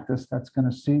better practice that's going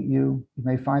to suit you. You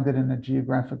may find it in a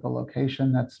geographical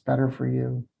location that's better for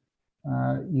you.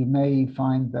 You may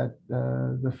find that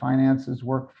the finances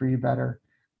work for you better.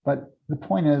 But the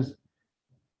point is,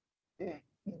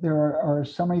 there are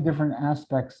so many different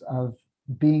aspects of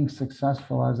being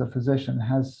successful as a physician. It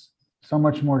has so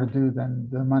much more to do than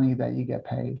the money that you get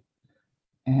paid.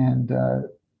 And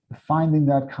finding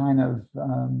that kind of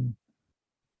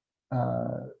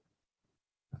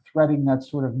threading that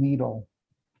sort of needle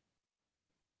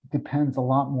depends a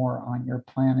lot more on your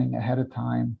planning ahead of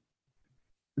time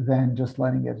than just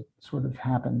letting it sort of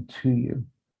happen to you.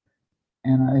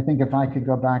 And I think if I could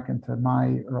go back into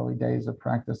my early days of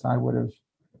practice, I would have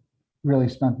really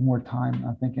spent more time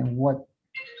on thinking, what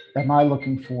am I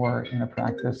looking for in a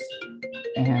practice,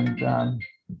 and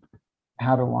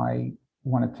how do I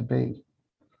want it to be?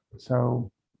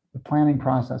 So the planning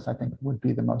process, I think, would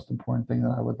be the most important thing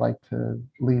that I would like to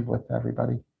leave with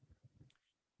everybody.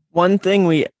 One thing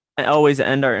we always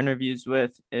end our interviews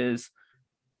with is,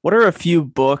 what are a few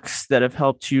books that have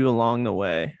helped you along the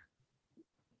way?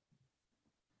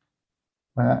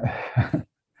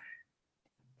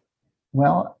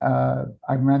 Well,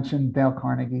 I mentioned Dale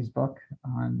Carnegie's book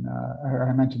or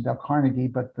I mentioned Dale Carnegie,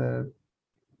 but the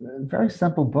very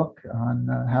simple book on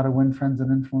how to win friends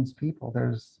and influence people. I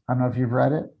don't know if you've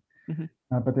read it,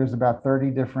 but there's about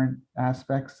 30 different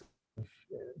aspects of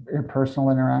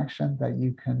interpersonal interaction that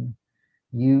you can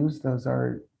use. Those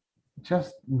are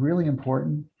just really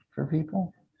important for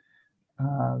people.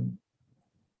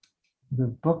 The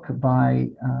book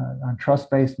on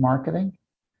trust-based marketing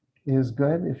is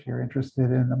good if you're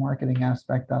interested in the marketing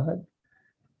aspect of it,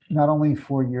 not only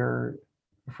for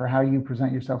how you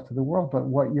present yourself to the world, but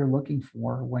what you're looking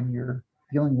for when you're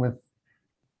dealing with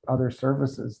other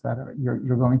services that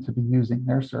you're going to be using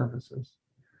their services.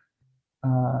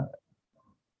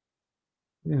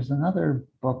 There's another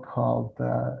book called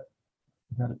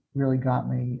that really got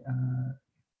me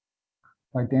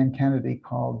by Dan Kennedy,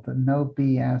 called The No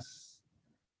BS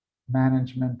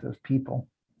Management of People.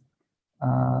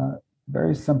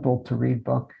 Very simple to read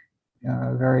book,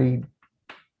 very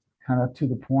kind of to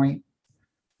the point,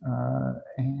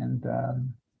 and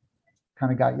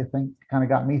kind of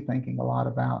got me thinking a lot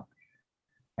about,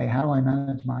 hey, how do I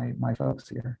manage my folks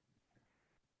here?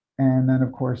 And then,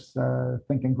 of course,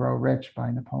 Think and Grow Rich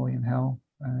by Napoleon Hill,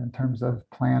 in terms of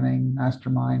planning,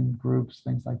 mastermind groups,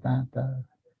 things like that,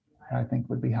 I think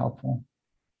would be helpful.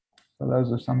 So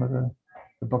those are some of the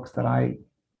books that I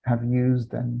have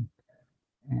used and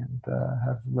and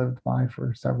have lived by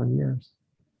for several years.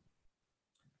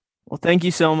 Well, thank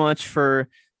you so much for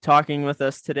talking with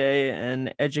us today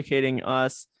and educating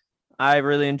us. I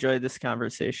really enjoyed this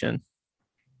conversation.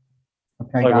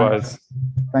 Okay, Likewise. guys,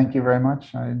 thank you very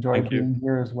much. I enjoyed Thank you. being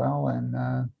here as well,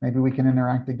 and maybe we can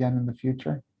interact again in the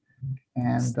future.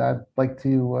 And I'd like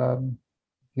to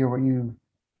hear what you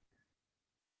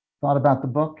thought about the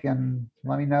book, and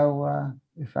let me know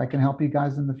if I can help you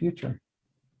guys in the future.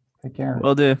 Take care.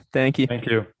 Will do. Thank you. Thank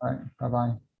you. All right,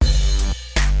 bye-bye.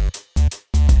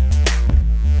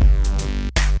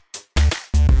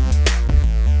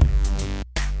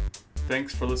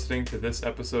 Thanks for listening to this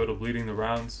episode of Leading the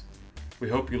Rounds. We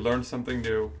hope you learned something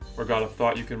new or got a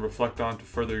thought you can reflect on to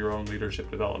further your own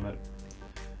leadership development.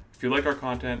 If you like our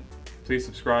content, please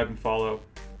subscribe and follow.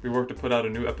 We work to put out a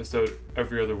new episode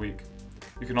every other week.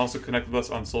 You can also connect with us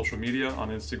on social media on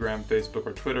Instagram, Facebook,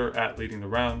 or Twitter at Leading the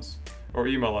Rounds, or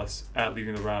email us at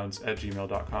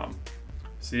leadingtherounds@gmail.com.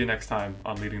 See you next time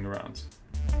on Leading the Rounds.